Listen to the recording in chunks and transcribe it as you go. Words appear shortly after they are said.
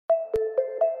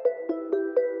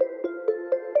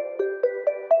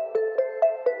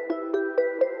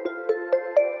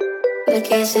The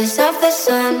kisses of the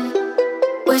sun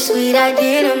were sweet, I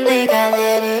didn't think I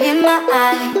let it in my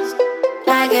eyes.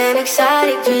 Like an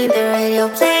exotic dream, the radio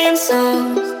playing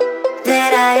songs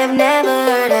that I have never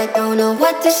heard. I don't know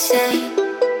what to say.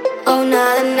 Oh,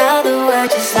 not another word,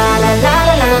 just la la la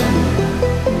la la.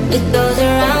 It goes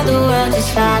around the world,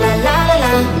 just la la la la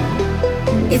la.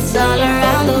 It's all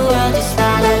around the world, just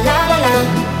la la la la la.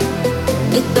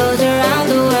 It goes around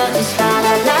the world, just la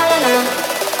la la la la.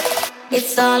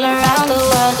 It's all around the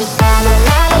world, just la la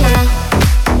la la la.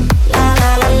 La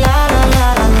la la la la la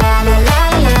la la la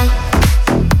la.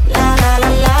 La la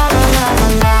la la la la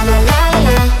la la la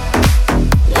la.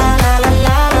 La la la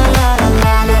la la la la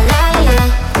la la la.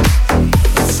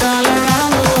 It's all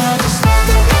around the world, just la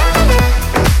la la la la.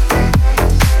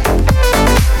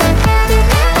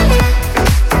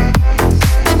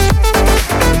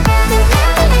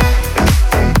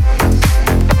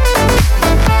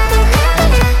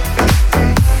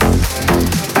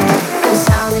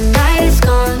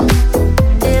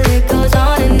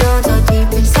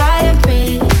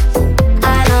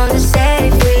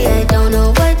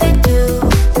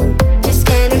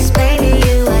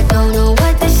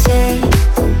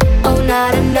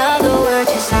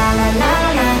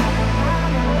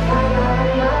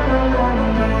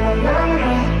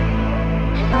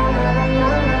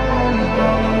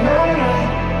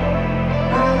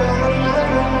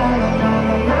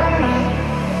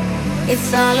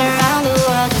 It's all around the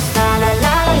world, just la la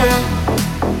la la la.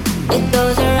 It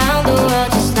goes around the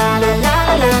world, just la la la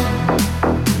la la.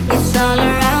 It's all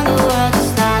around the world,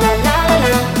 just la la la la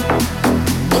la.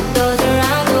 It goes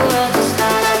around the world, just la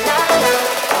la la la la.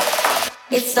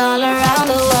 It's all around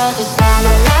the world, just la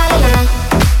la la la la.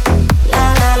 La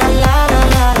la la la la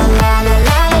la la la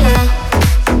la la.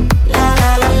 La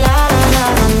la la la la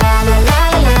la la la la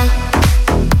la.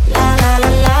 La la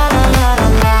la la la la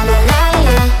la la la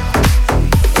la.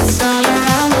 It's all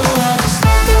around the world, just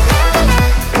la la la la.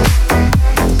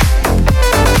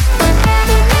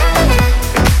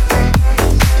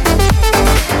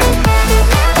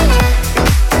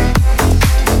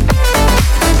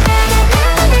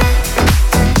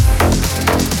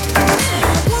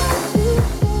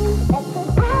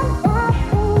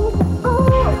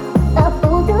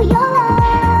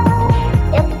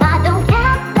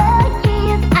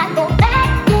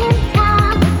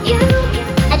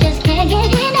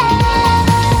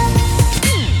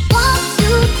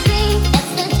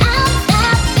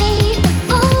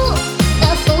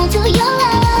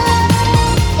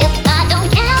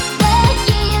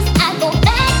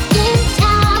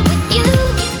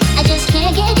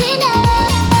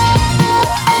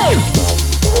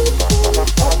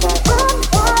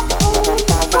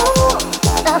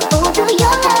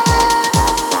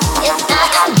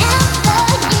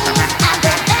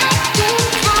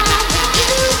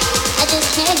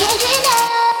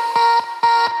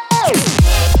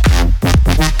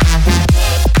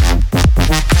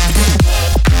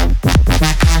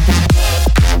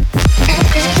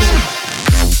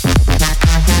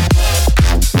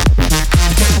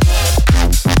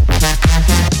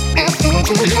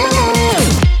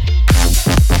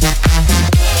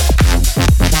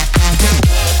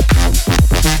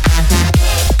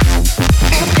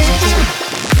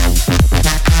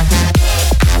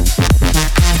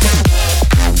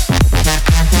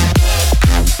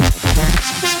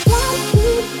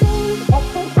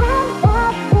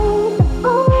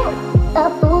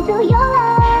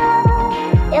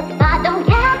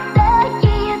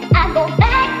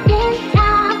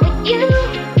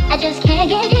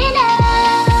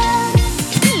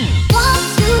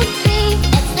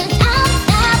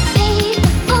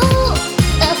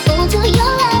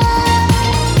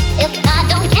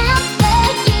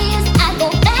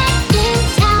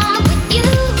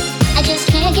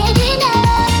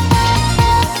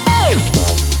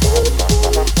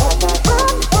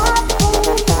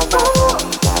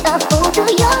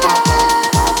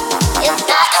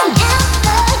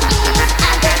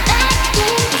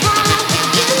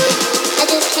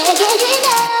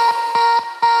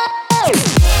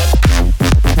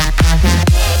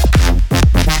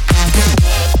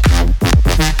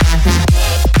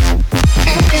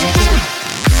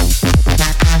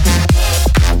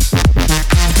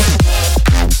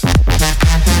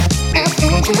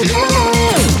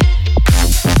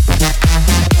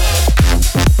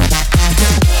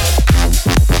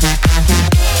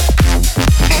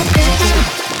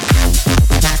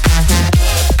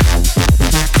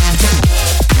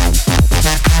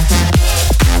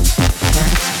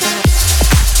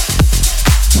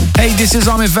 This is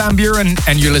Armin van Buuren,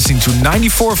 and you're listening to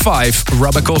 94.5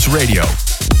 Rubicos Radio.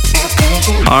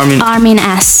 Armin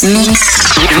S.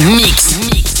 Mix.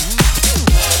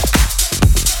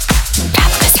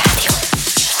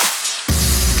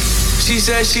 She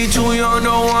said she too young,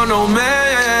 don't want no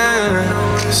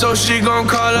man. So she gon'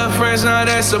 call her friends, now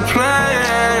that's a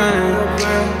plan.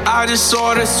 I just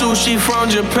ordered sushi from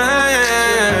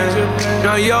Japan.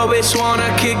 Now yo bitch wanna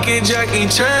kick it, Jackie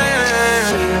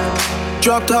Chan.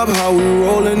 Drop top, how we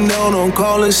rollin' down on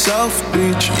College South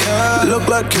Beach. Yeah, look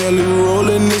like Kelly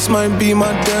rollin', this might be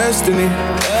my destiny.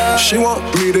 Yeah. She want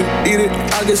me to eat it,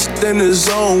 I guess then it's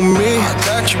on me. I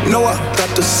got you, know I got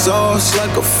the sauce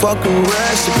like a fucking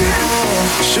recipe.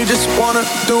 She just wanna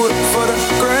do it for the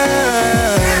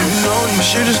grand.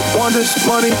 She just want this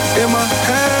money in my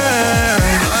hand.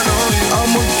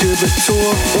 I'ma give it to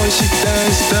her when she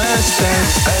dance.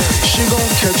 She gon'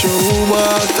 catch a Uber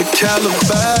out the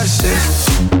Calabasas.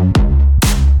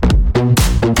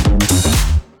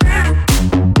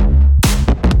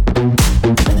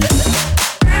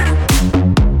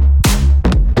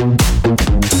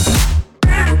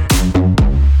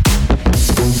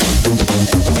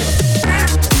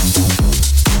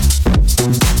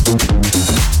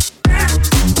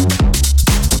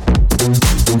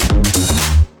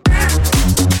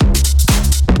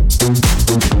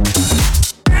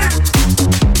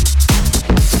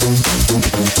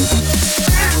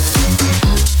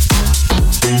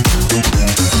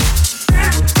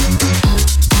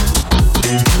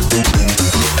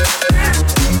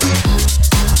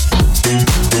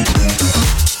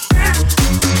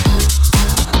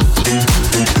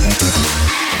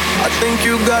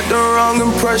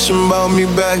 About me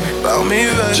back.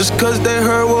 Just cause they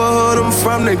heard what hood I'm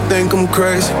from, they think I'm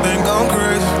crazy.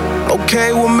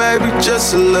 Okay, well maybe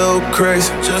just a little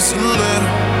crazy.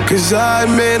 Cause I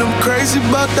admit I'm crazy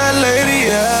about that lady,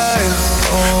 yeah.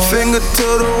 Finger to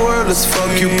the world, let's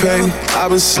fuck you, pay.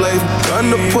 I've been slaving, gun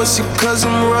the pussy cause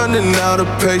I'm running out of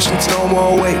patience. No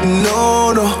more waiting,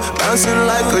 no, bouncing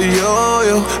like a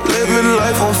yo-yo. Living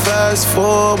life on fast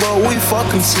forward, but we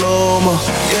fucking slow-mo,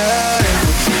 yeah.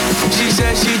 She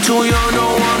said she too young,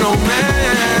 don't want no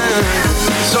man.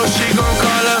 So she gon'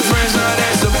 call her friends, now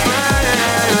that's a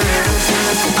plan.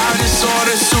 I just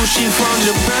ordered sushi from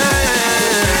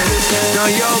Japan. Now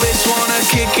yo bitch wanna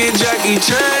kick it, Jackie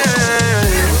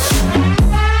Chan.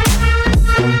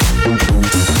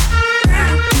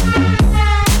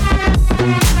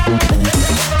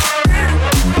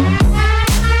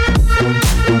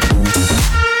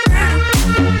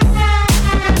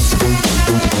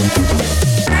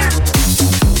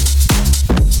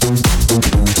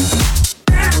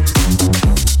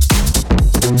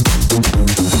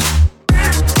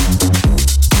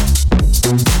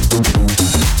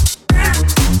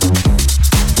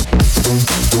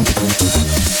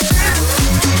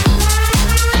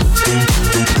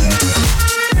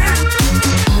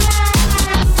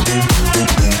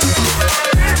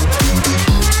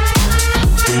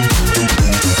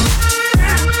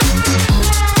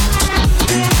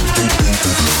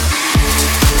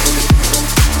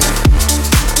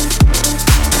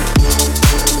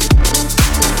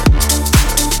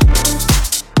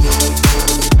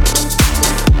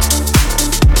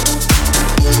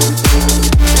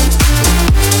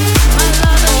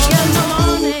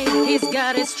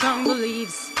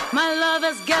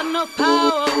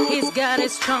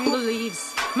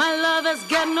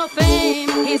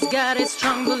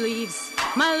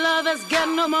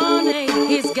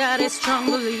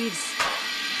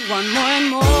 One more and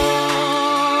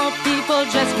more people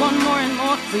just want more and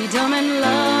more freedom and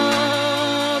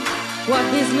love. What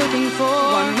he's looking for.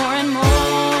 One more and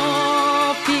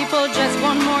more people just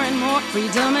want more and more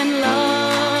freedom and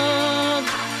love.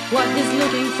 What he's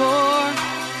looking for.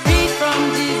 Freed from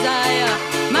desire,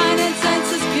 mind and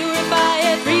senses purify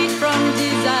it. Freed from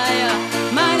desire,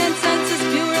 mind and senses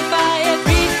purify it.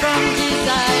 Freed from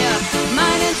desire,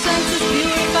 mind and senses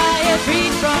purify it.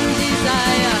 Freed from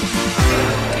desire.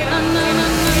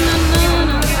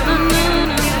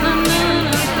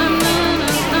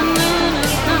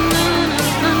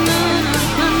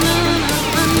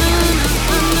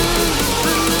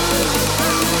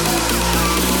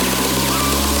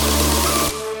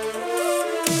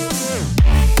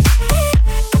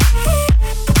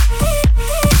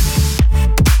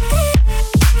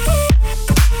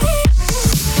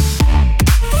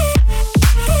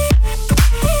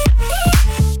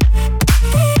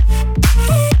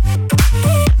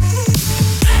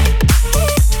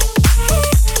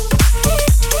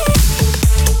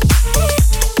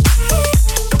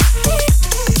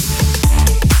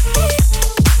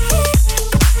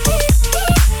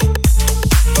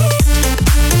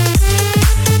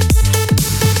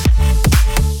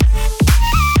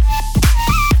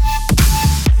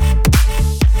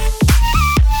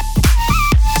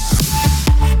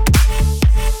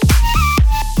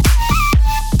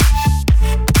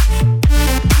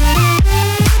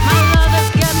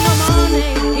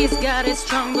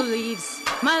 believes.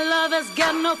 My love has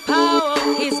got no power,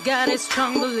 he's got his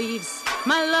strong beliefs.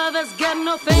 My love has got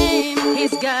no fame,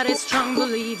 he's got his strong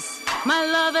beliefs. My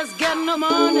love has got no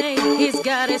money, he's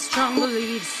got his strong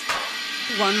beliefs.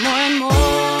 One more and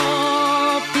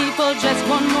more people just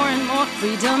want more and more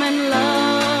freedom and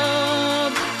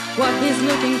love. What he's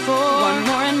looking for. One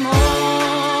more and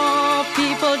more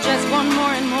people just want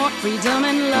more and more freedom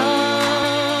and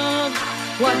love.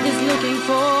 What he's looking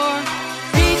for.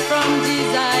 Freed from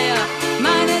desire,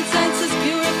 mind and senses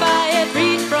purify it.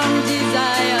 Freed from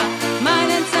desire,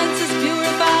 mind and senses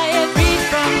purify it. Freed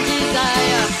from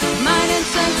desire, mind and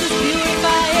senses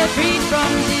purify it. Freed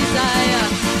from desire.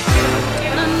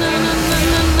 Na na na na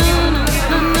na na na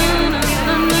na na na.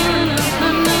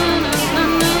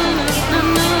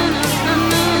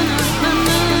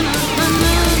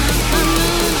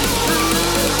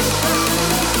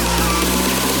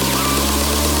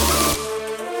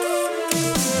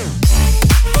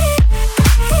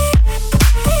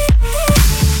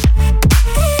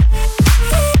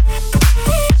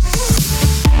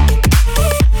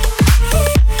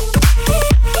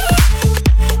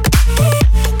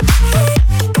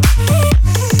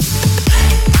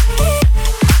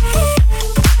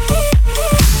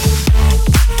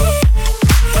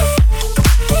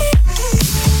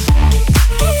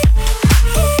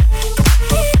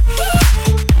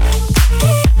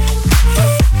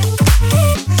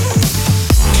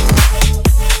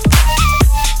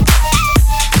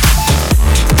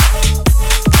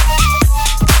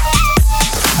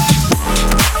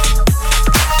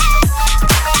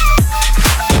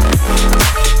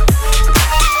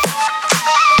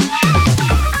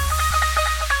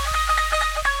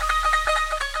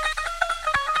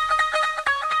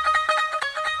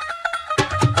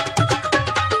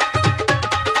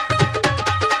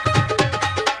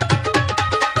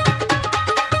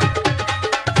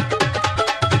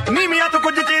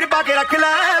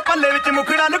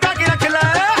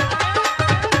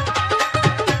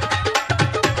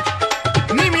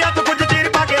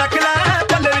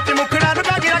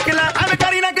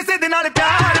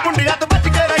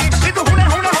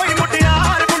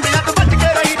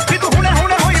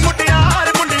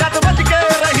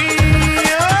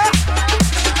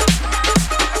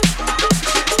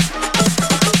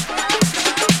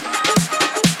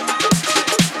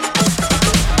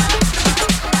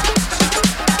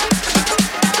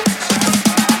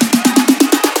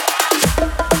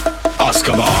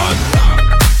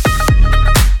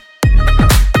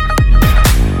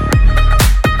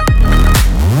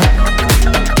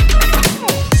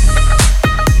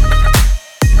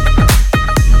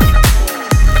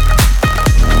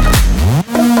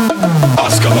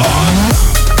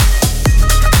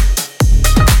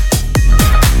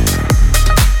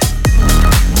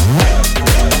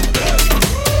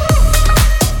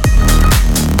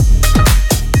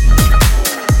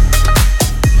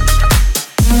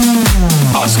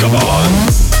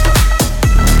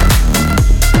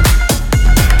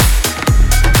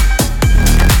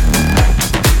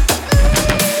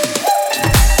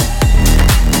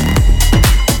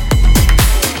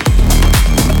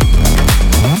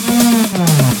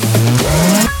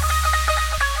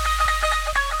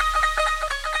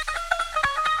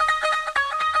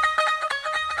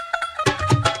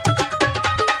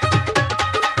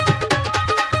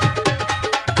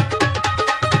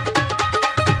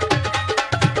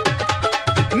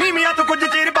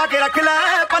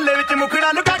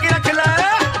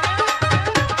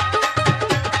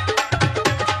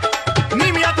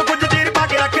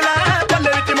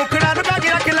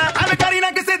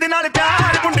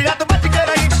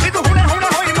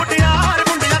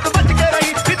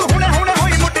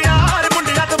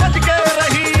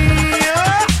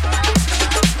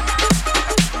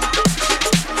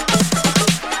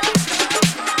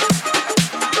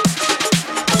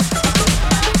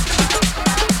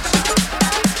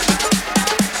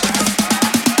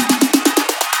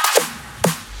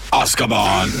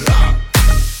 Azkaban.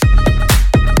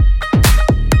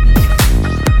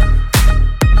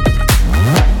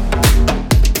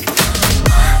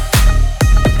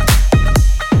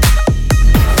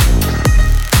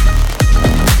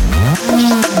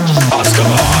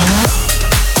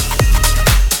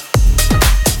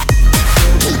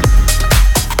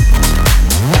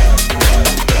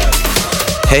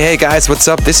 Hey guys, what's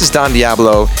up? This is Don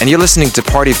Diablo, and you're listening to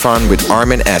Party Fun with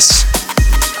Armin S.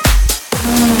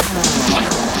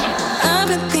 I've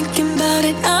been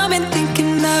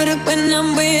thinking about it when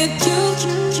I'm with you.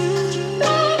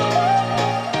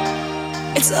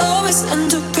 It's always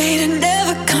underrated,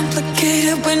 never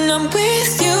complicated when I'm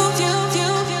with you.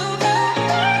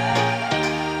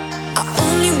 I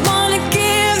only wanna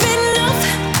give it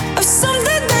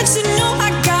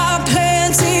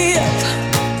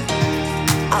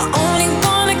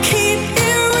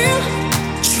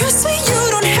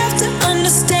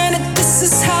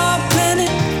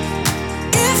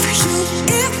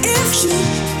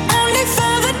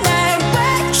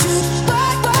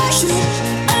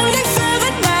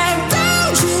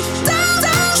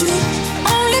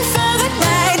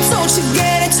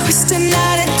twisted,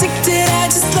 not addicted, I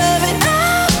just love it.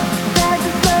 I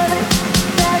just love it.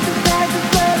 I just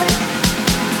love it. I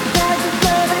just love it. I just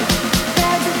love it.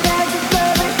 I just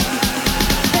love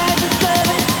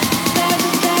it.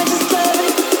 I just love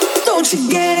it. Don't you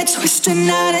get it twisted,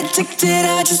 not addicted,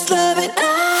 I just love it.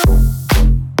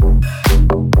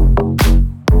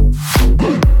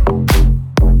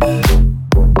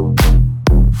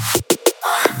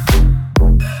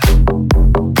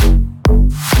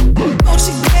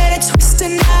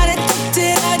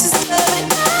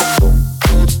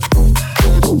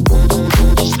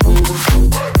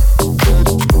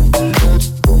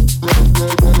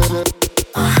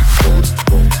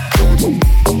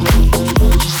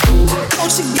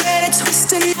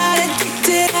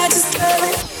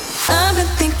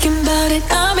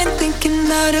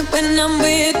 When I'm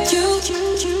with you,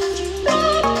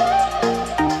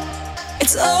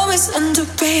 it's always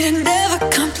underrated, never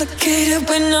complicated.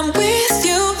 When I'm with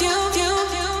you,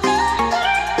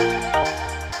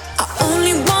 I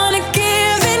only wanna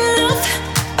give enough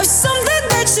of something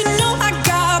that you know I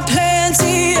got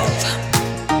plenty of.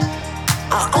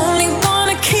 I only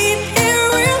wanna keep it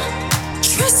real.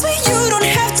 Trust me, you don't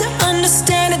have to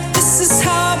understand it. This is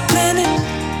how I plan it.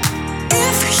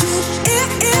 If you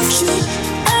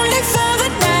only for the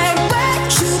night, why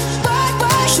you,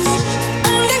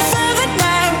 only for the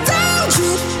night, don't you,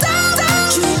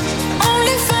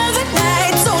 only for the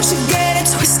night, don't you get it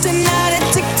twisted, not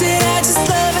addicted, I just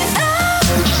love it.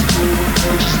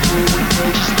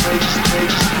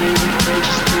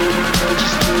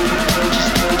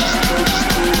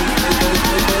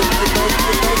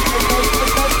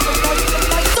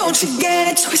 Don't you get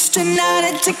it twisted, not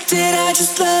addicted, I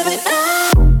just love it.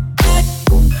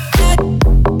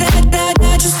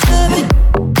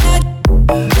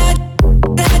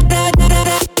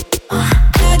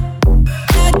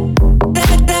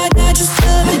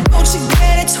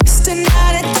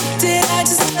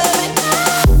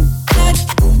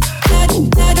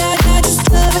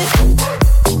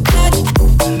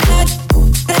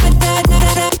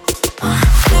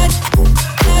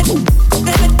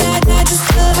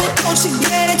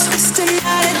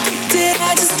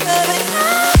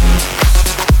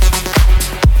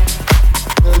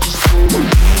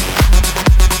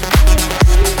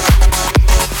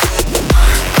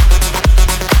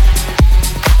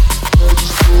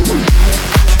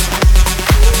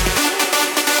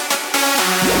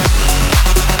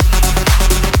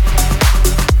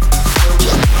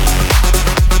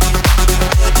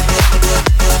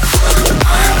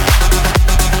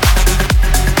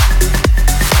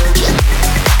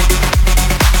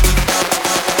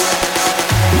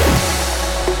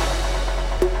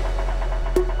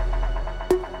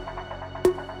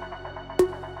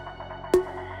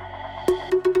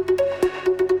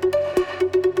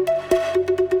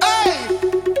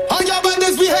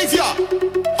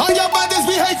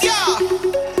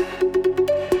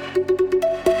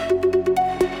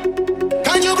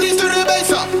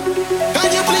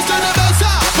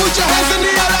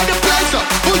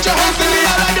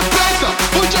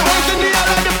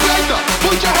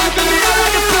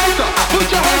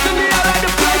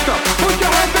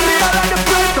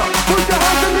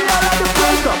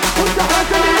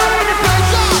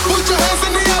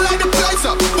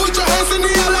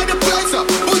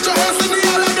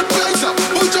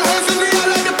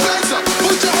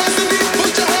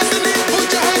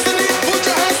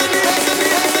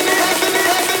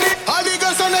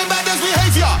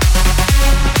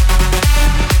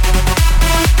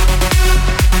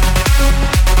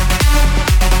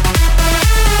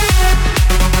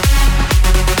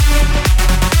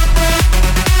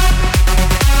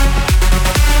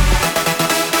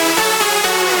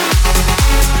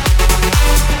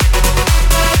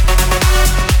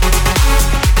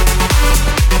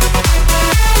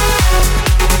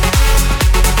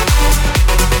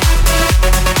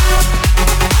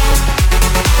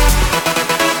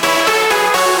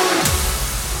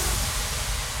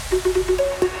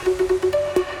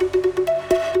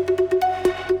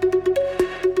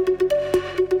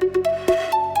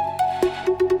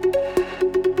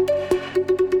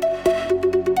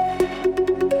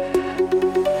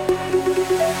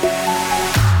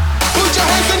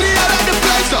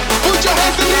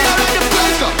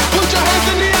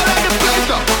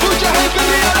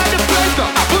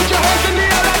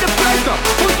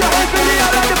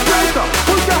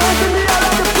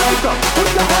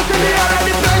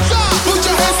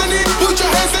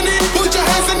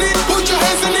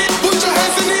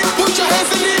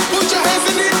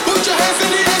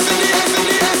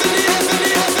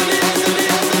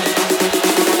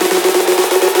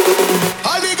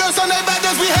 How we go, so they bad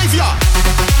as behavior.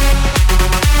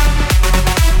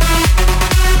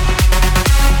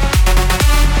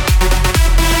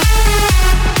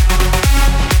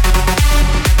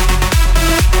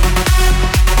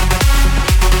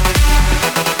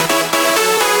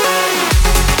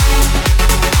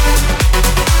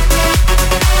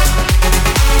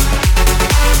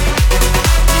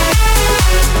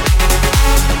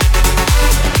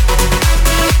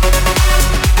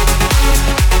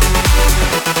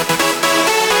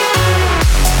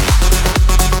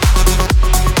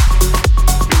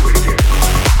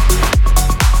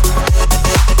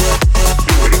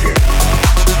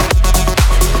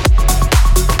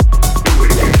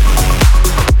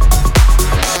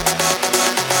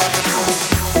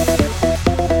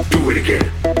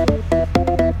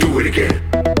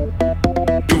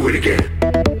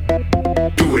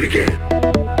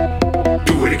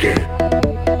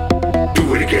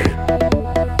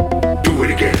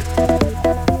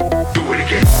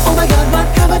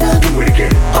 Do it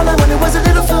again. All I wanted was a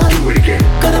little fun. Do it again.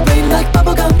 Got a brain like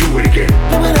bubblegum. Do it again.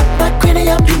 Blowing up like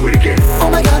cranium. Do it again. Oh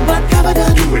my God, what have I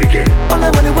done? Do it again. All I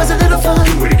wanted was a little fun.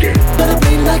 Do it again. Got a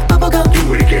brain like bubblegum.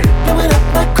 Do it again. Blowing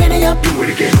up like cranium. Do it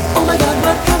again. Oh my God,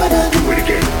 what have I done? Do it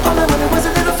again. All I wanted was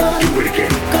a little fun. Do it again.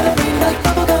 Got a brain like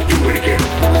bubblegum. Do it again.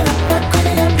 Blowing up like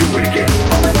cranium. Do it again.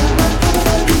 Oh my God,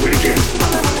 what have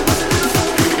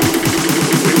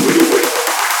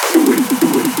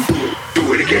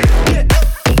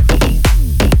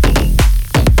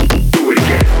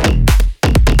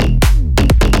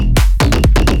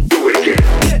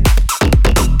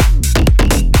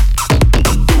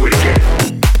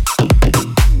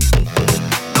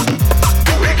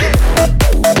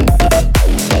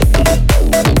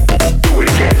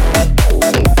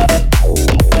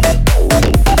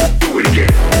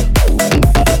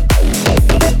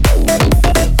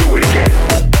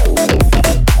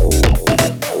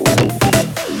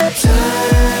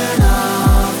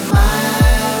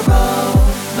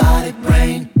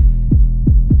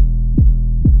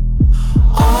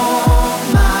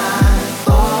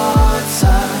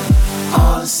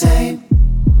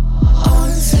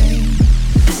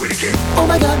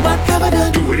done?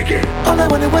 Do it again. All I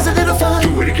wanted was a little fun.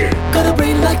 Do it again.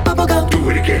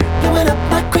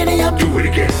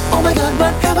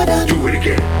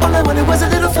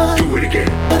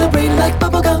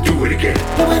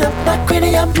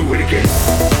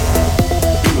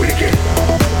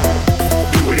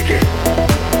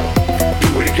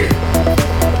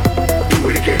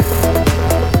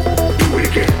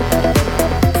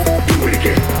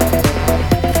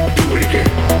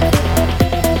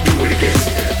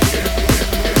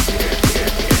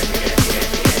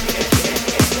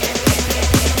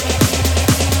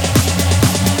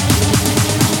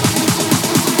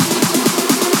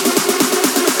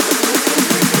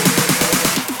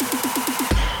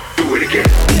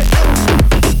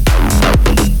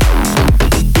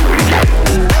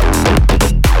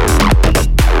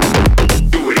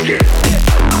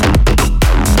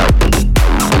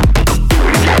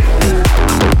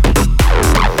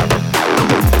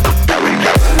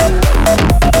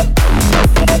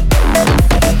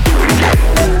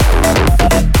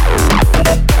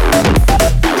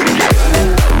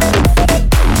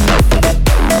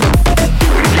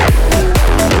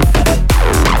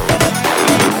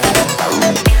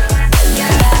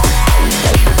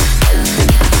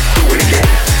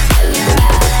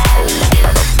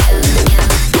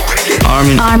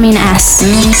 Armin S.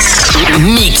 Mix.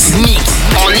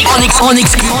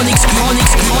 Onyx.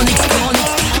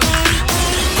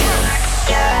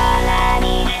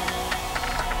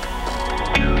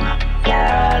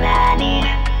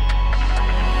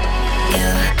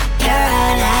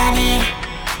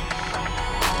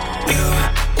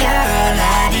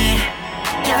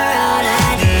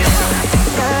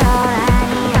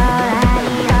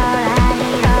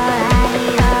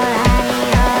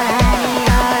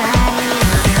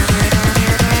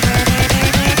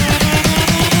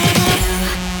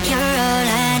 You're all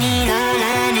I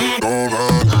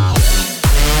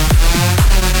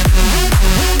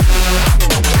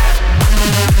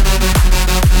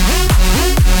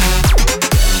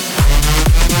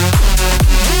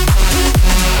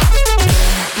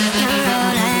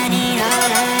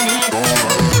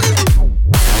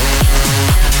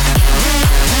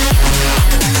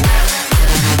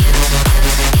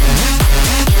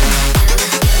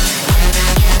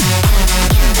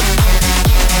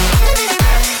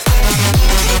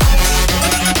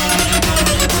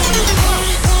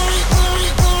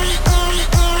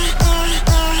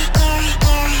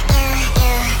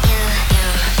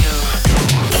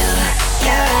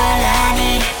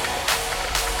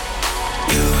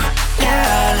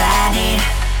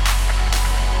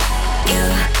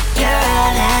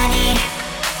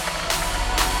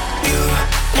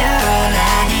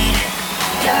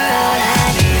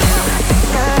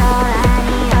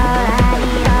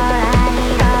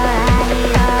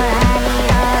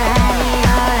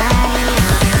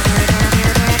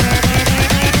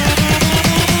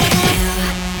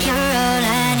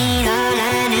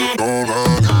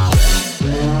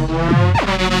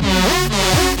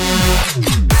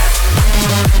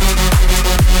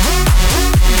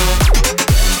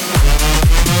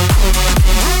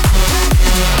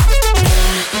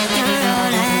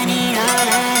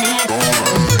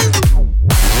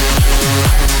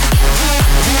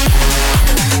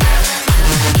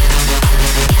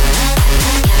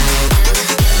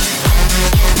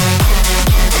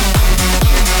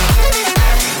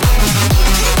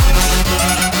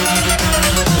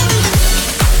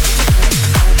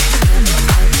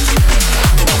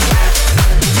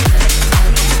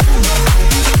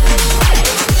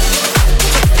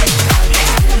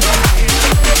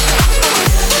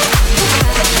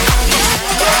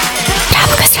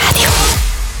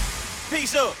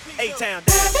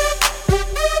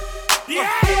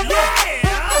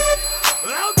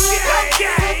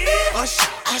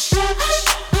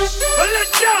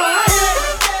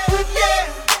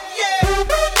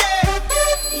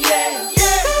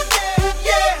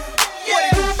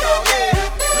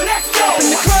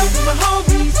with my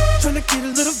homies, tryna get a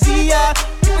little VI.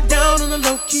 Keep it down on the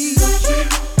low key.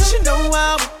 You should know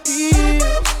how it feels.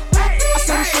 I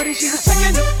saw the shorty, she was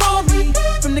checking up on me.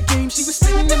 From the game, she was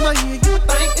spitting in my ear. You would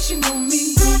think that she knew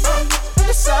me.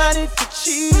 Decided to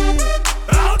cheat.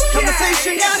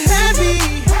 Conversation got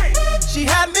heavy. She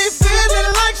had me feeling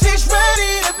like she's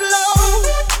ready to blow.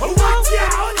 Watch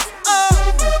out!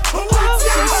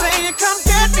 She's saying, "Come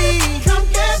get me."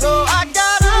 So I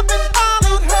got up and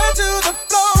followed her to the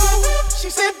floor. She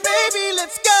said, "Baby,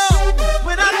 let's go."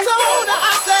 When I told her,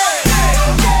 I said,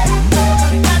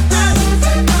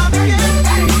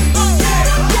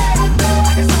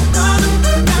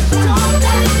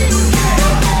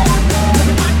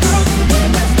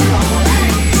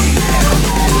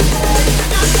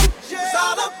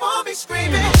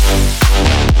 screaming.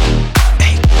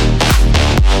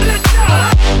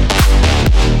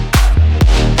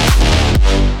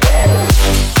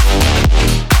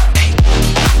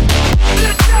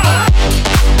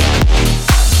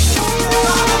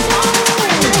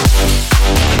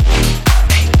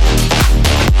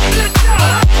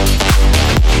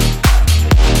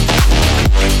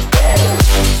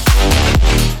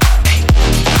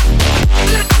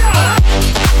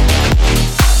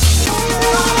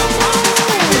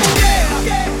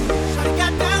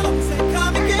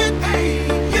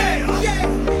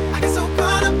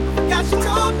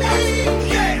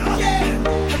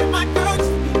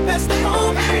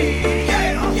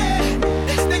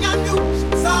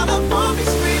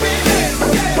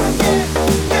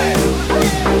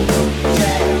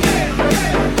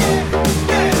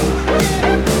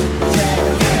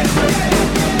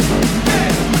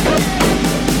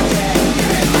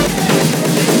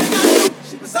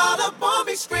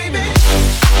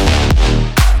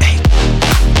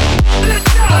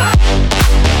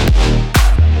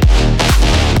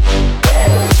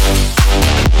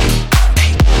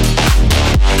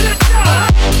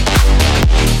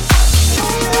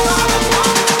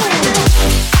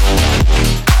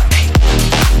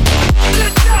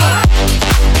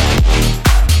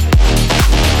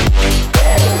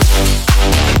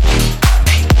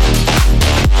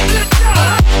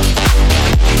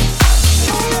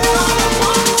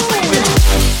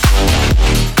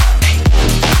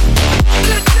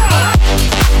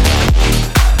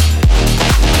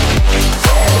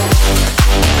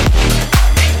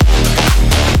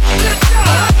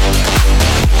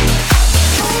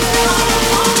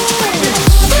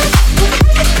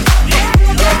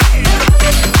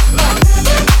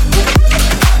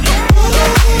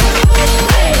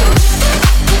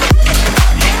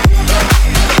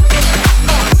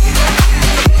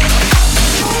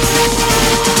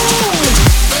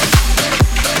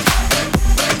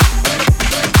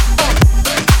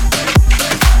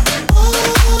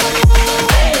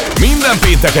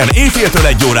 Pénteken éjféltől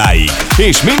 1 óráig,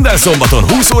 és minden szombaton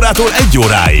 20 órától 1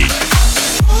 óráig.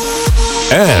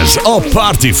 Ez a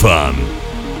Party Fun.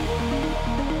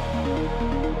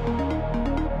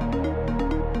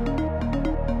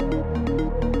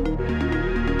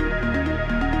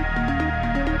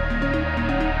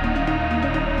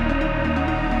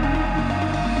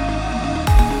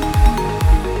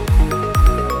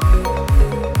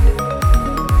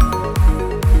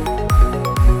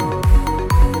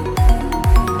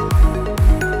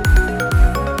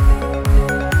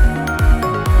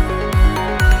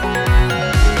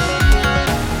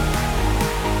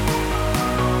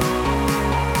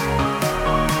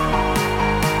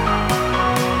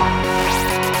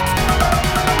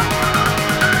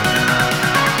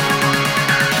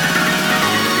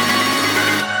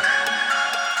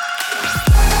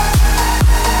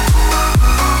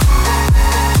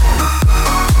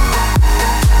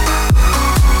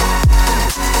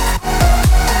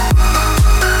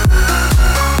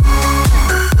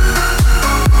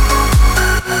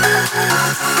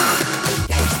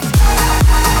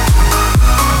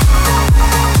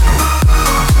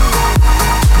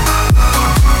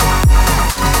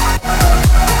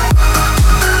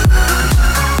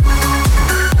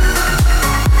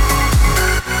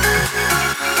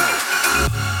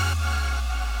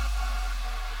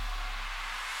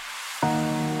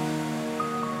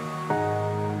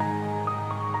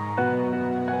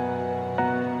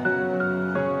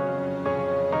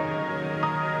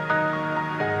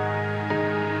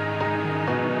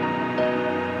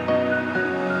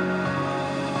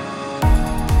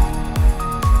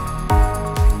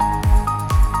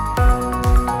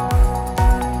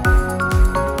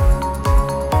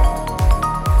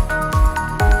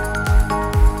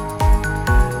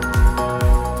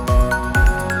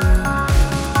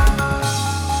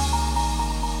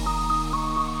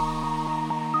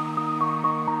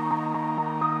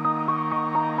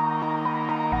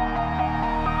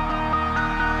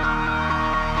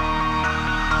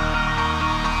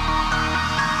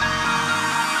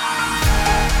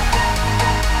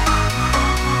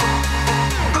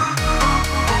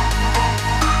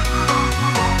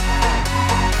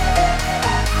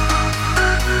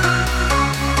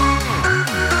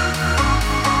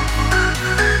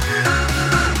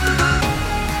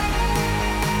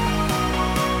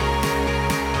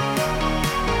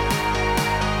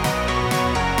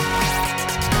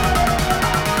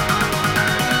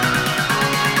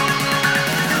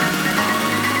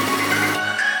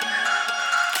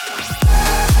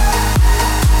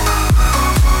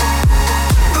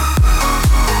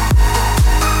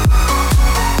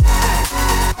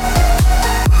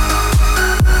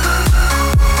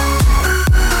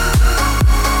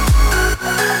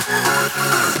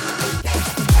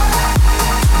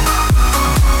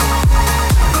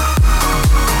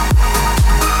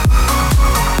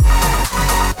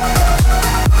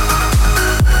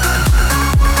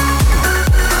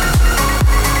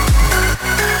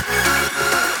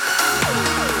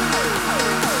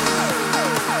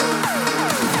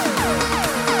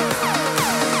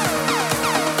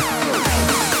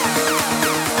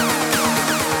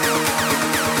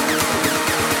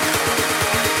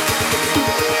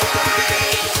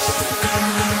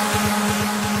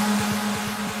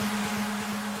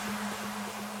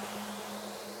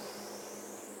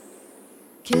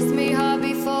 Kiss me hard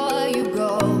before you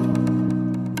go.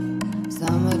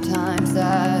 Summertime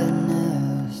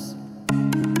sadness.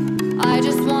 I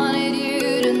just wanted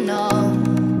you to know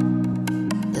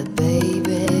that,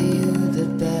 baby, you the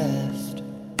best.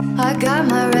 I got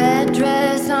my red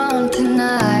dress on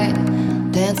tonight,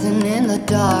 dancing in the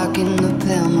dark in the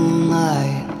pale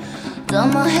moonlight.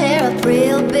 Done my hair up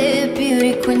real big,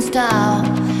 beauty queen style.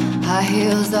 High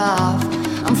heels off,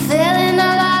 I'm feeling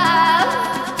alive.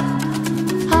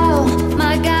 Oh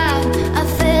my God, I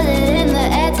feel it in the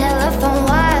air. Telephone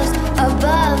wires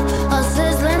above, all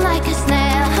sizzling like a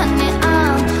snail. Honey,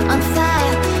 I'm on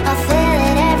fire, I feel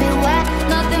it everywhere.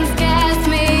 Nothing scares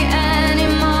me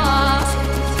anymore.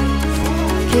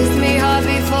 Kiss me hard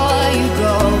before you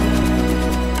go.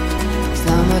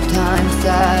 Summertime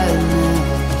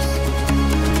sadness.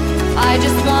 I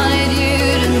just wanted you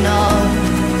to know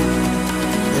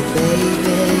that,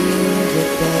 baby, you're the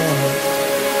best.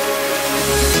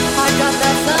 I got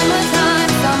that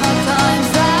summertime sadness.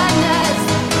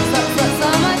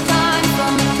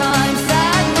 Summertime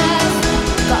sadness.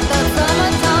 Got that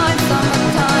summertime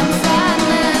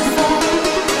sadness.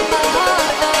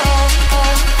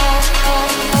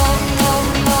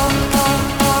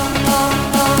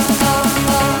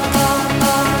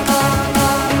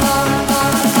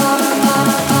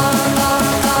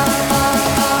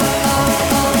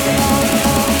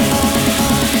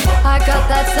 I got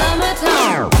that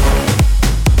summertime.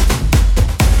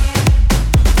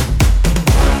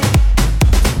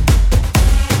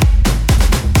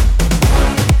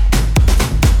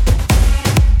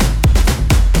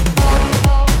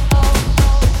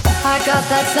 I got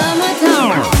that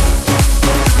summertime.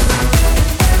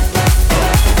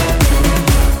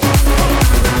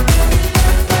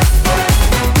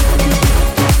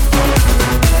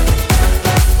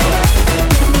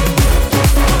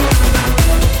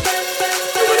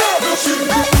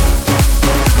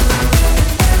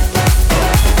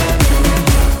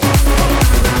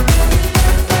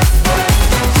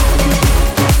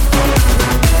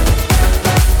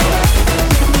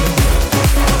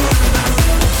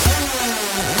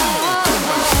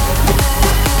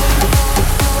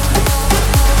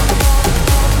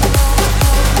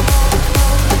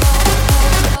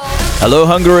 Hello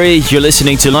Hungary, you're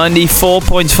listening to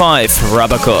 94.5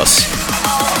 Rabakos.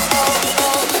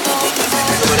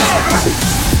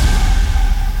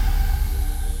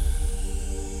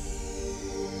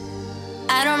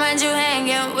 I don't mind you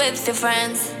hanging with your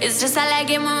friends. It's just I like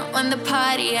it more when the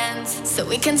party ends. So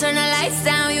we can turn the lights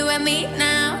down, you and me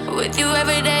now. With you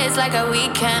every day is like a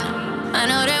weekend. I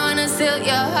know they wanna steal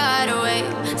your heart away,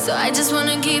 so I just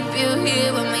wanna keep you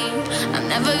here with me. I'm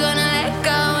never gonna let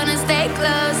go, wanna stay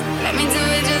close. Let me do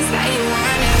it just how you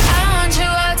want it. I want you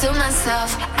all to myself,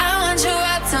 I want you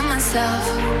all to myself.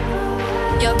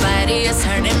 Your body is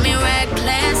turning me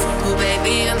reckless. Ooh,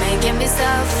 baby, you're making me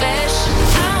selfish.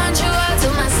 I want you all to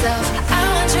myself, I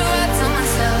want you all to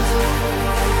myself.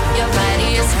 Your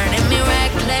body is turning me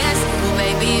reckless. Ooh,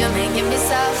 baby, you're making me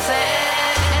selfish.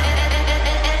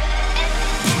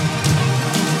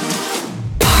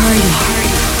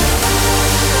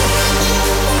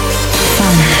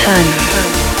 Fun.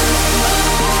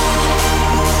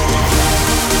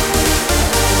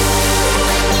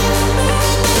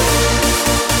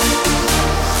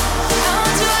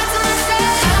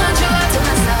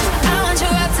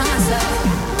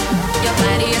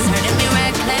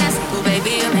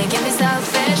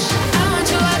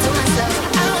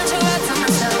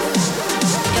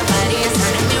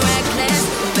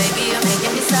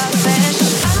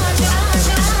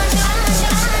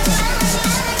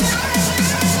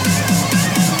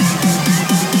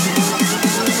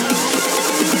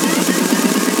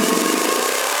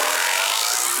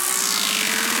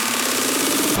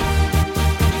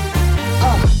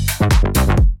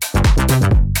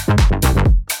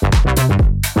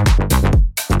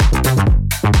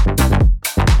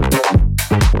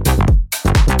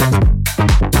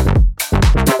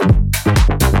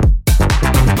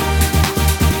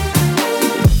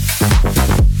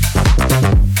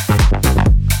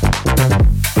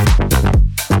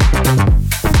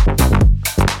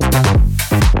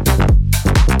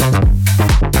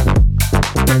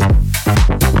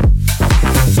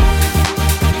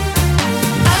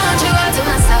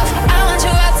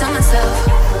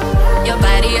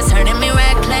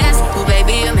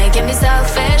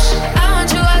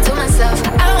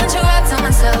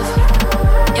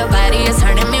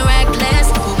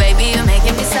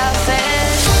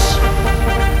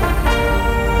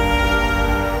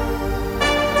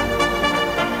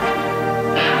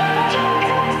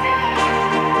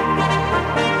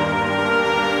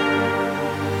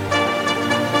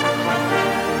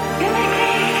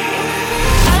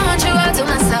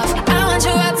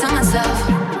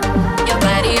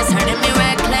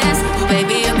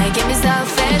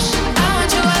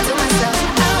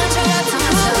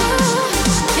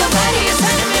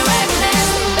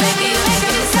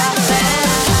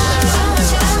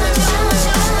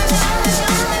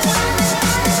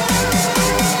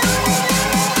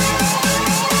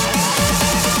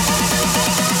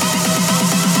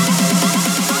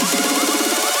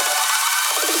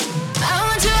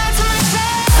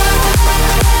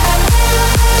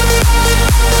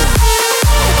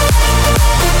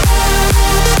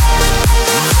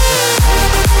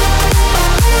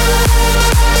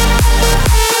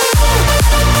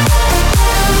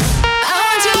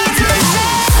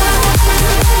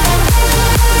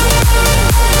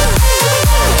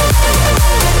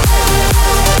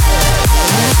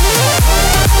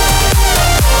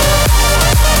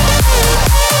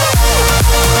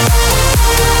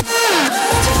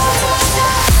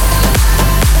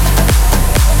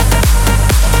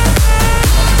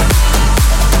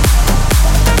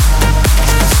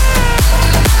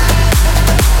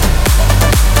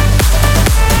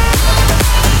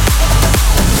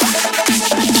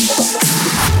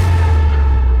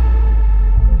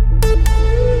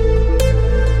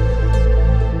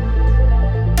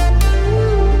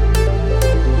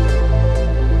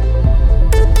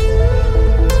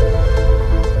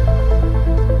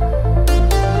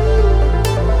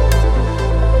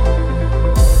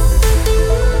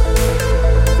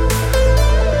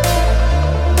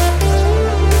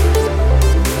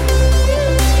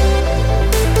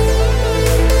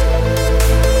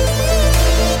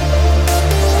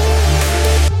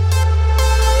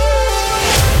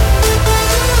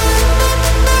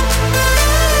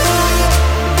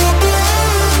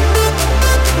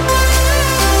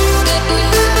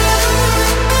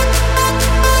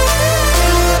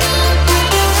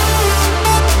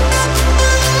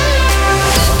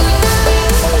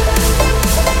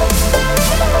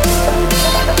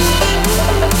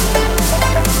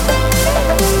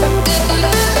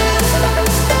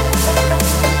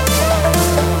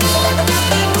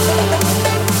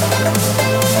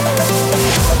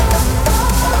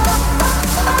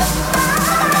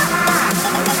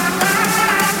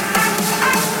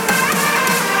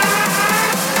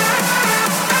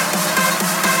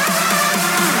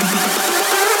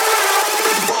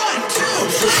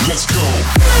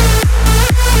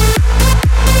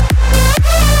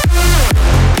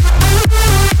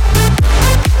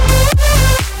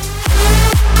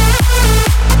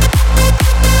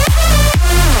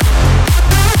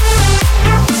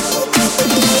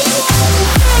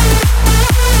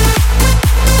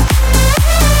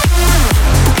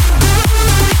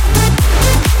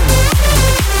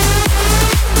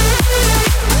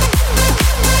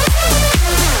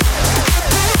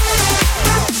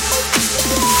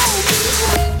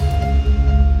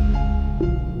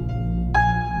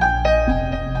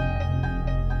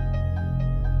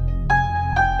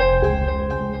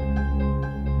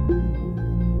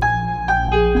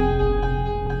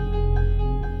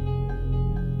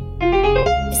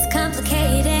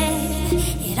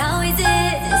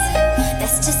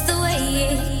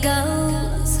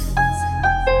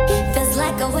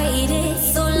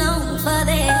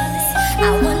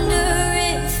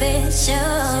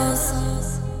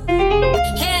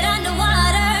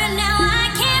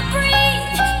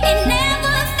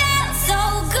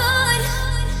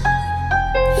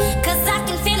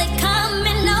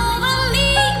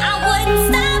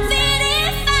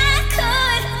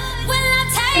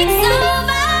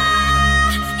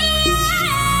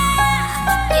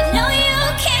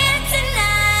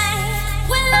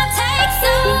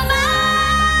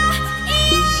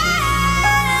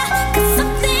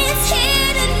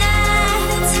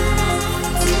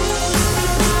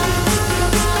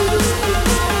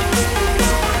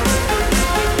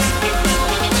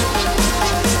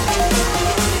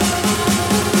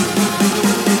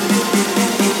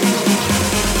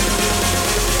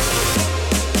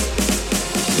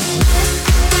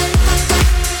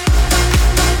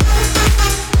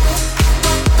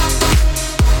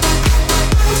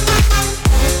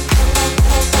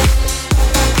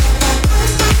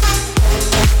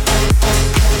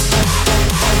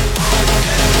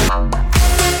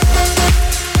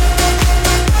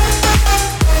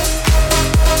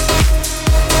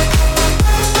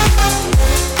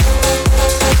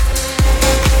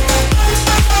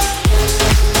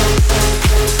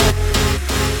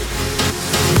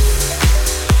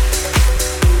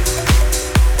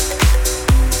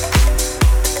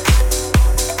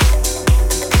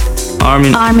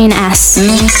 Armin S.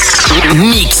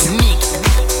 Mix.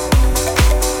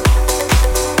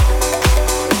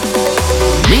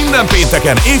 Minden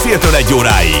pénteken éjféltől 1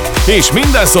 óráig, és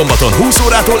minden szombaton 20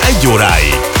 órától 1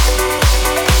 óráig.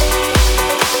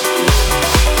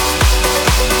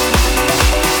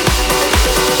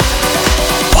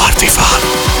 Party Fun.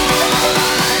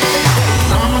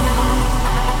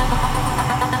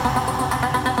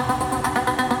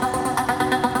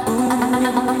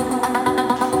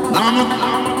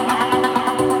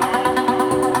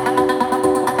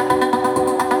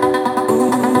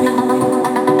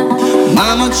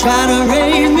 Mama tried to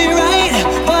raise me right,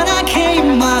 but I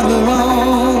came out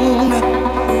wrong.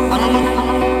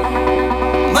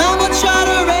 Mama tried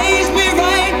to raise me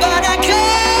right, but I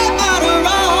came out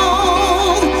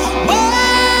wrong. Well,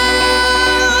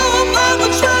 Mama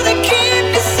tried to keep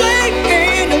me safe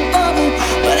in a bubble,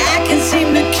 but I can't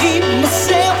seem to keep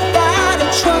myself out of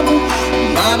trouble.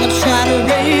 Mama tried to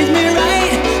raise me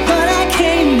right, but I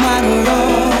came out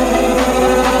wrong.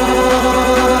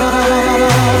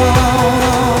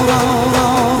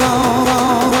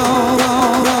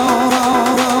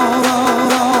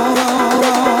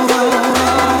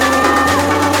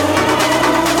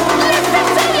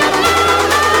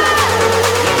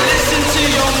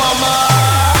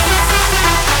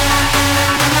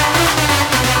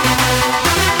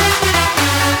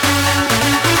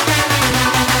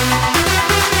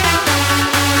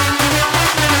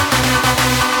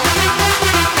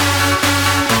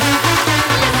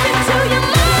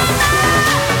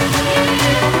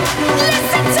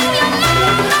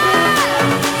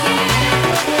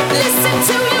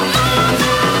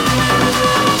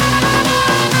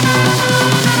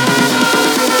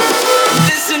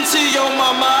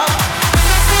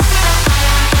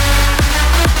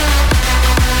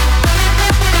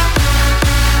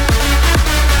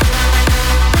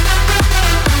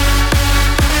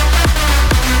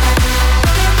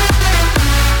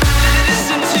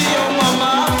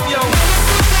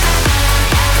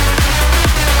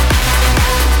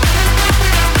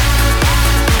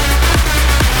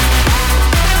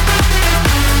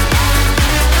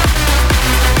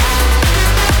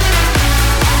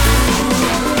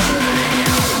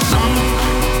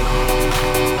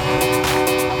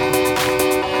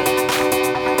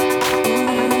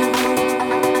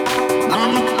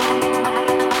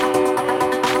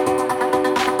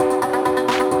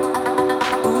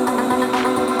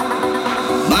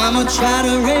 Mama tried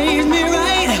to raise me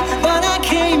right, but I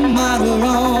came out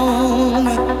wrong.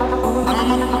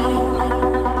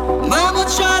 Mama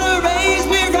tried to raise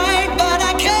me right, but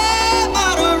I came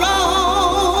out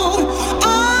wrong.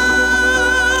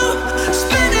 Oh,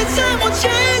 spending time on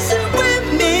chasing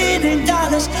women and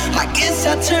dollars. I guess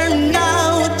I turned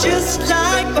out just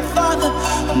like my father.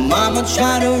 Mama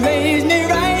tried to raise me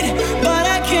right, but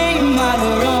I came out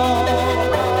wrong.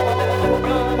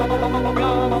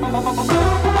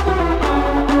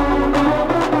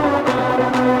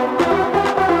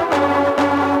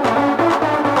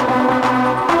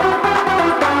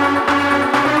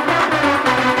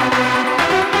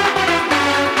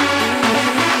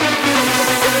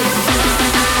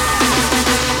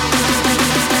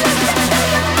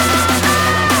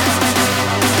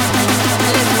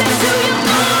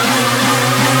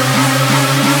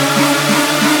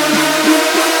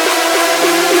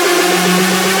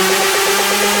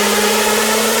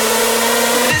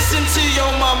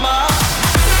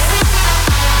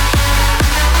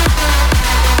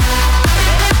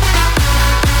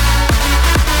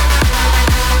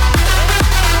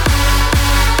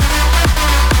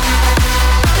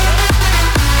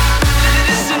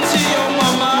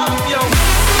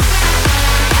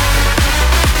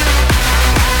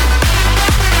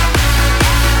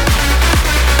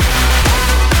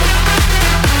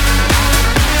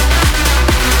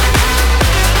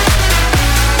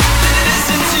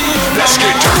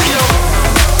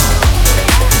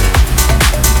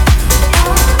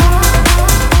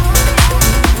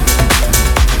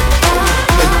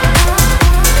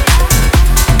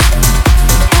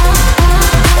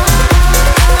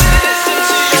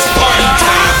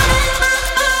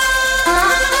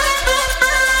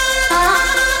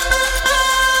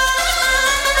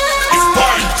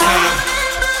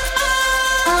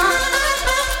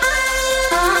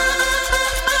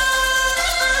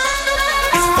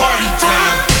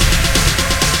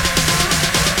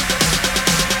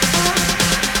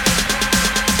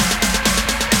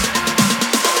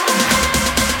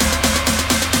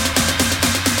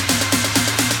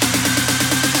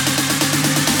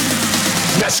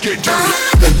 Let's get dirty.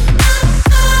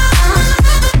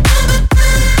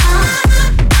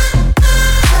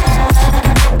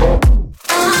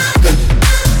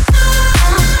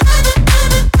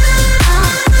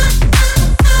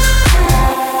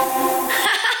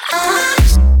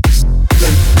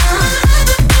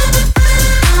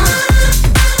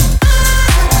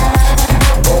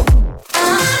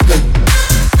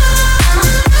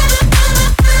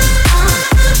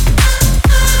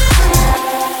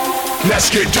 Let's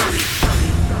get dirty.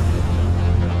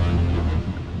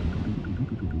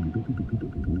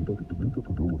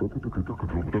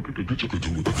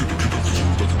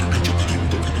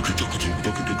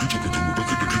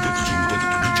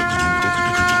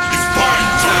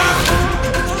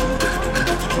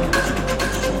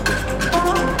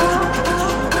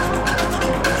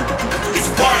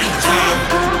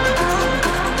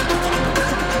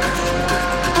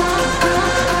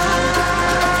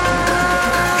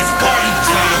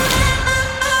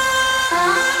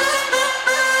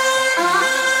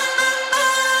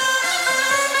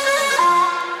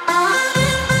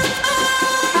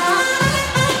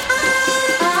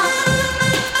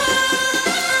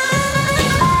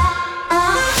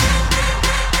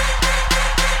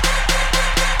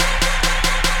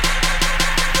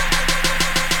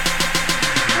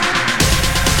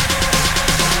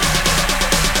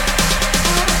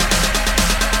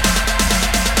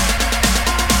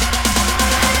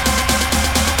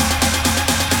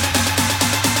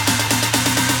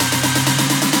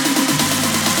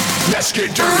 Let's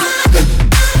get dirty.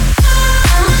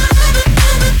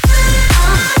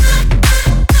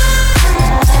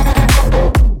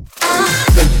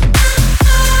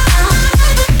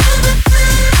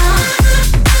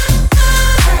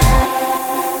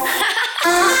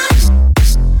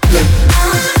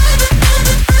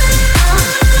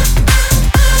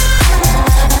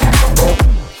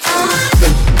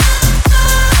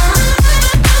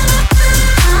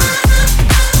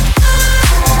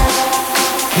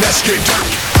 Let's get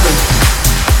dirty.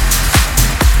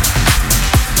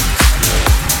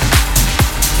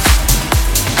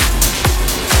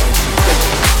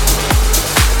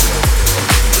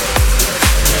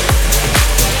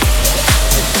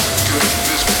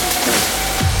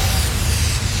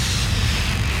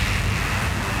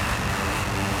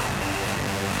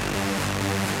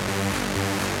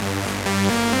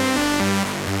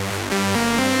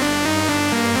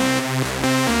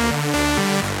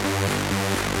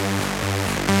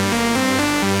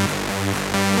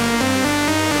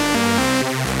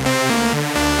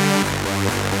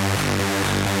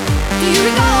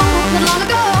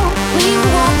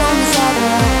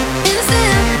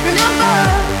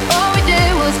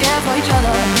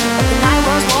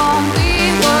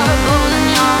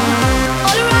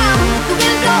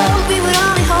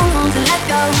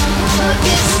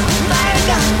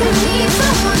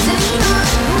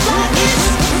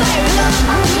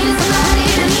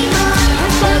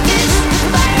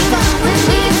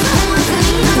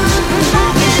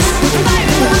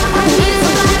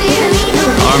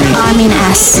 Armin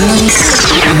S. Mix.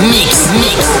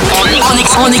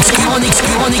 On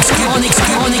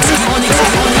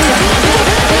exclu.